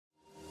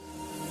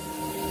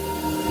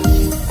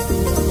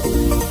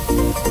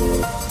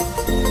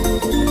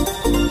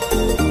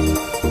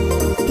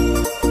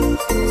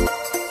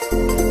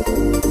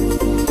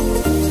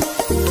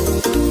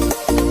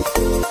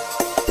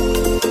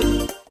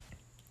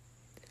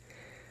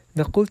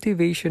The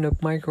cultivation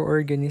of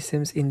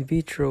microorganisms in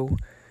vitro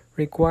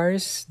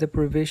requires the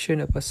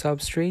provision of a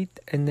substrate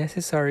and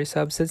necessary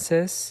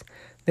substances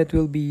that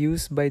will be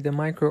used by the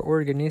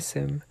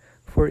microorganism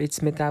for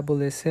its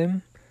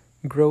metabolism,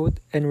 growth,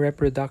 and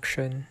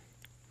reproduction.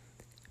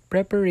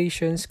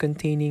 Preparations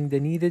containing the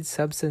needed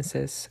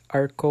substances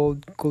are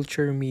called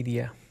culture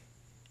media.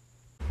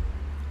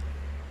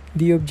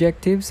 The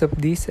objectives of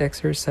this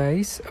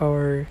exercise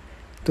are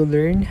to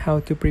learn how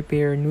to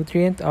prepare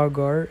nutrient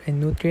agar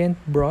and nutrient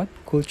broth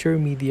culture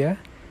media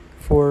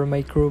for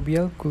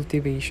microbial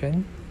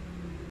cultivation,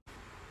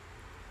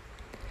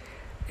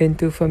 and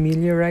to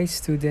familiarize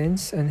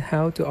students on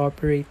how to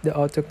operate the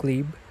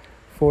autoclave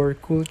for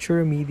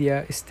culture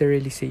media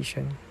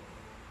sterilization.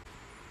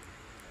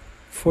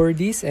 For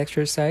this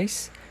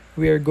exercise,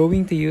 we are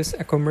going to use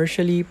a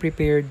commercially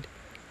prepared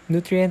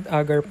nutrient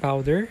agar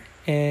powder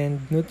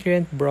and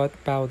nutrient broth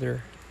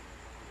powder,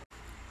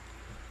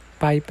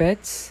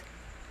 pipettes,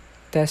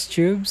 test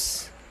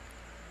tubes,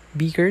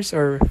 beakers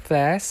or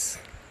flasks,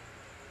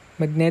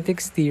 magnetic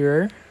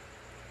stirrer,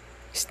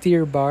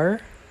 stir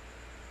bar,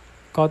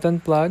 cotton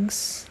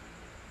plugs,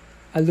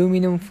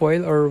 aluminum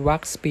foil or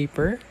wax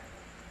paper,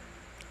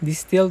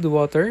 distilled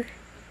water,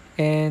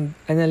 and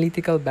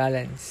analytical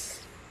balance.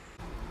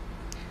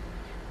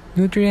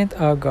 Nutrient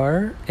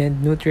agar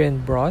and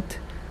nutrient broth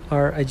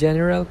are a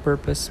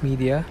general-purpose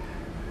media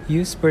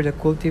used for the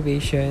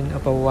cultivation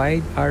of a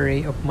wide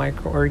array of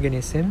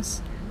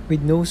microorganisms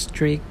with no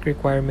strict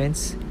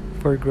requirements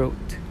for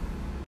growth.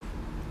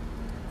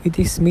 It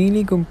is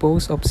mainly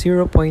composed of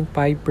 0.5%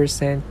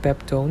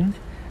 peptone,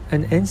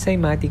 an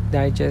enzymatic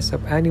digest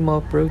of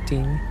animal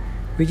protein,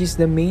 which is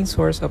the main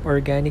source of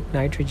organic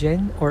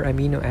nitrogen or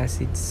amino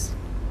acids,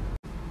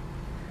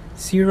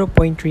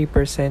 0.3%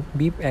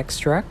 beef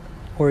extract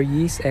or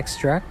yeast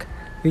extract,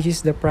 which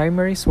is the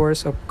primary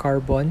source of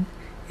carbon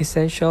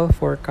essential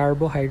for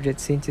carbohydrate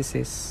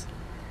synthesis.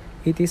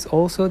 It is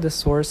also the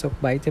source of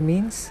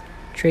vitamins,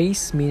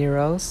 trace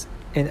minerals,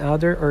 and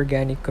other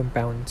organic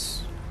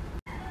compounds.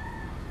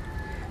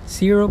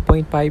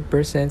 0.5%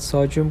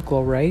 sodium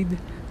chloride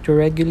to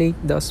regulate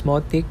the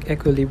osmotic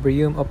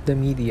equilibrium of the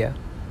media,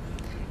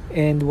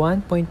 and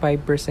 1.5%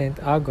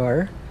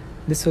 agar,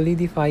 the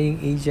solidifying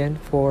agent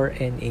for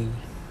Na.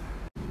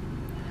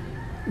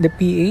 The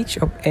pH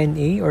of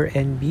Na or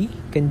Nb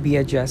can be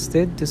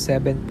adjusted to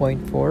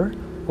 7.4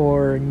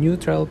 or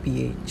neutral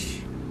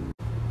pH.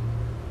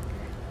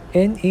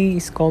 Na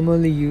is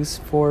commonly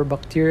used for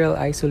bacterial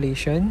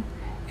isolation,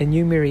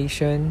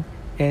 enumeration,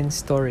 and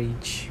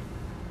storage.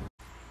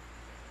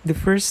 The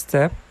first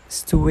step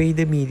is to weigh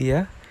the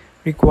media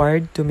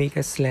required to make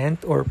a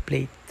slant or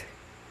plate.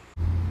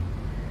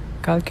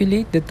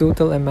 Calculate the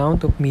total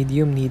amount of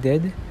medium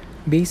needed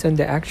based on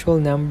the actual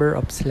number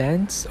of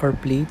slants or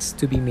plates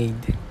to be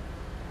made.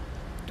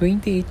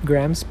 28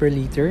 grams per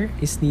liter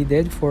is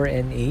needed for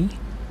Na,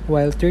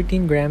 while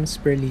 13 grams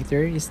per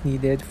liter is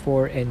needed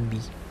for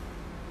Nb.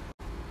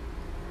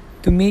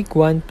 To make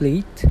one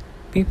plate,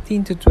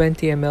 15 to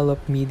 20 ml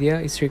of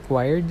media is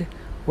required,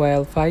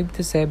 while 5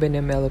 to 7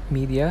 ml of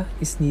media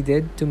is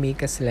needed to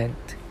make a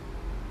slant.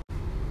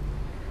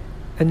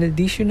 An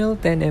additional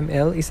 10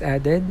 ml is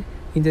added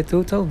in the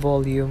total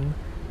volume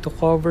to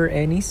cover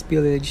any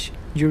spillage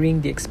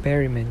during the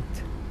experiment.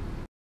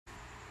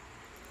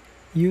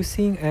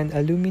 Using an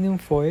aluminum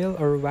foil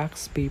or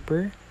wax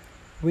paper,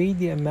 weigh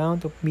the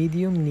amount of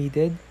medium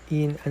needed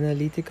in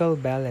analytical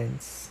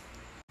balance.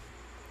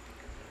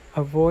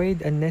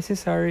 Avoid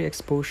unnecessary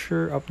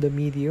exposure of the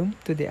medium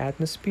to the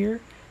atmosphere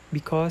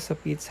because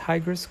of its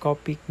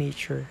hygroscopic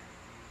nature.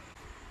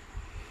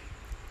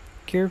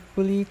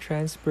 Carefully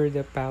transfer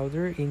the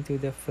powder into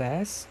the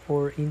flask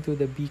or into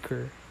the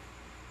beaker.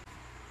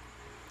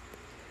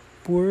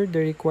 Pour the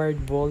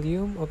required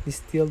volume of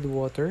distilled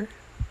water.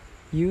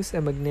 Use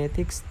a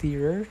magnetic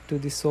stirrer to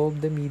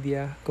dissolve the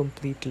media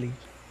completely.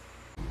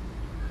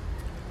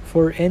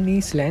 For Na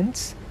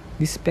slants,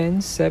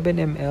 dispense 7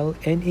 ml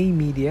Na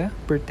media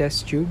per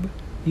test tube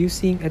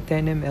using a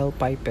 10 ml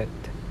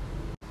pipette.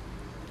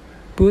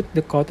 Put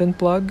the cotton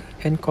plug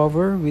and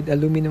cover with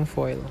aluminum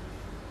foil.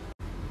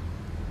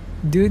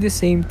 Do the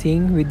same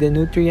thing with the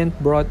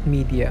nutrient broth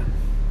media.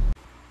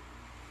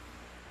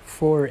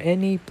 For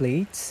Na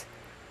plates,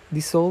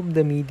 dissolve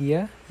the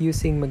media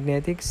using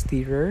magnetic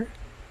stirrer.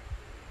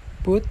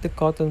 Put the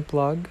cotton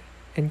plug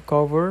and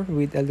cover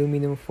with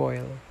aluminum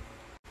foil.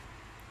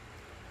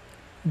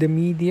 The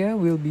media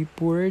will be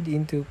poured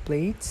into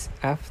plates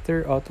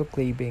after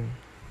autoclaving.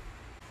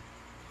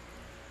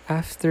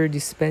 After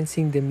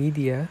dispensing the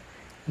media,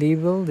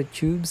 label the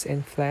tubes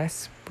and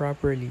flasks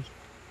properly.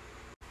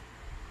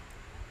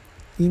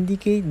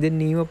 Indicate the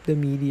name of the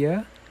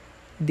media,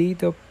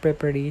 date of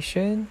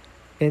preparation,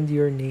 and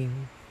your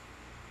name.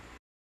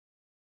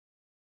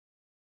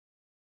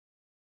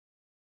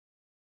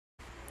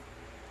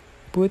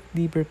 Put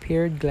the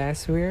prepared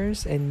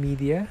glasswares and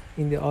media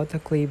in the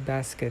autoclave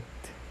basket.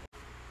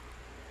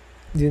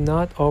 Do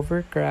not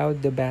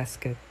overcrowd the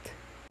basket.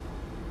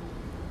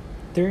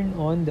 Turn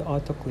on the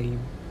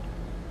autoclave.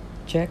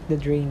 Check the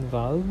drain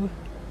valve.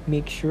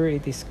 make sure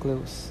it is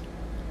closed.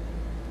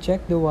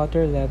 Check the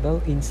water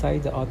level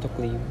inside the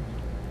autoclave.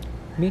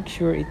 Make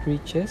sure it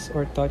reaches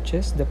or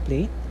touches the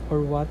plate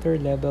or water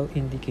level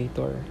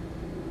indicator.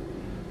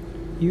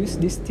 Use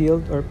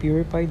distilled or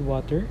purified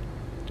water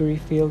to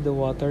refill the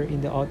water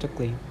in the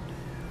autoclave.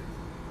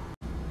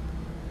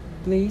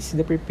 Place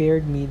the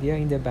prepared media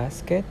in the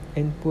basket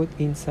and put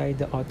inside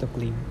the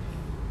autoclave.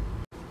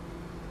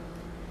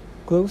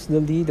 Close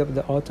the lid of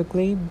the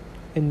autoclave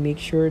and make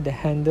sure the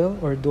handle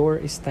or door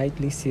is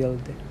tightly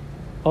sealed.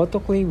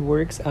 Autoclave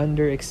works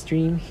under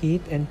extreme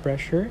heat and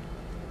pressure.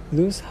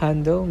 Loose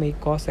handle may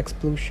cause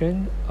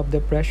explosion of the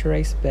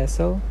pressurized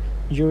vessel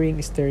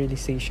during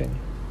sterilization.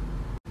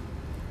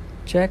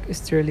 Check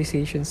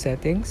sterilization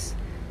settings.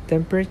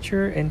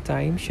 Temperature and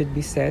time should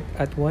be set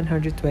at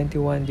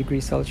 121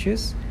 degrees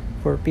Celsius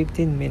for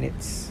 15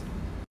 minutes.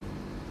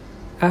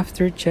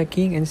 After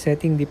checking and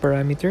setting the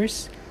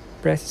parameters,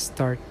 press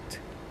start.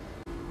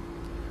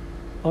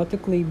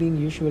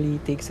 Autoclaving usually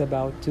takes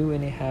about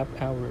 2.5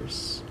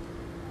 hours.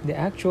 The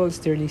actual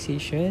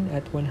sterilization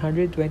at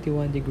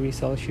 121 degrees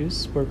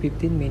Celsius for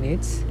 15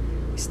 minutes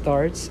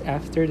starts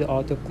after the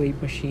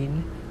autoclave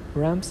machine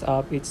ramps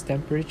up its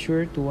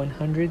temperature to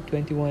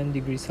 121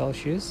 degrees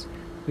Celsius,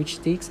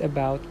 which takes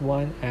about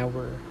 1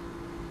 hour.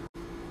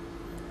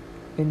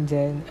 And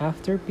then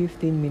after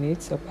 15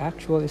 minutes of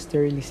actual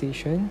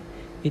sterilization,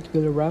 it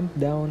will ramp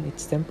down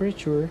its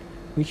temperature,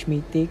 which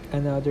may take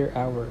another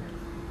hour.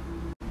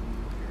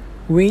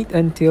 Wait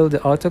until the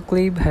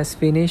autoclave has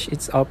finished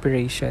its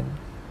operation.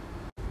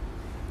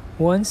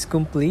 Once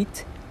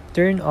complete,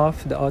 turn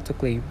off the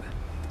autoclave.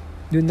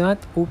 Do not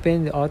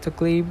open the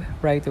autoclave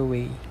right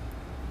away.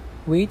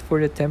 Wait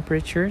for the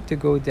temperature to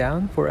go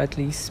down for at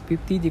least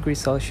 50 degrees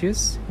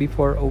Celsius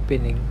before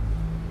opening.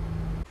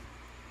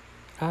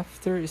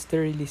 After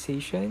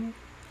sterilization,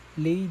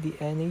 lay the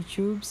NA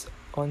tubes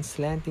on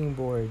slanting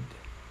board.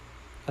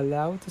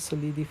 Allow to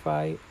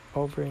solidify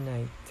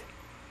overnight.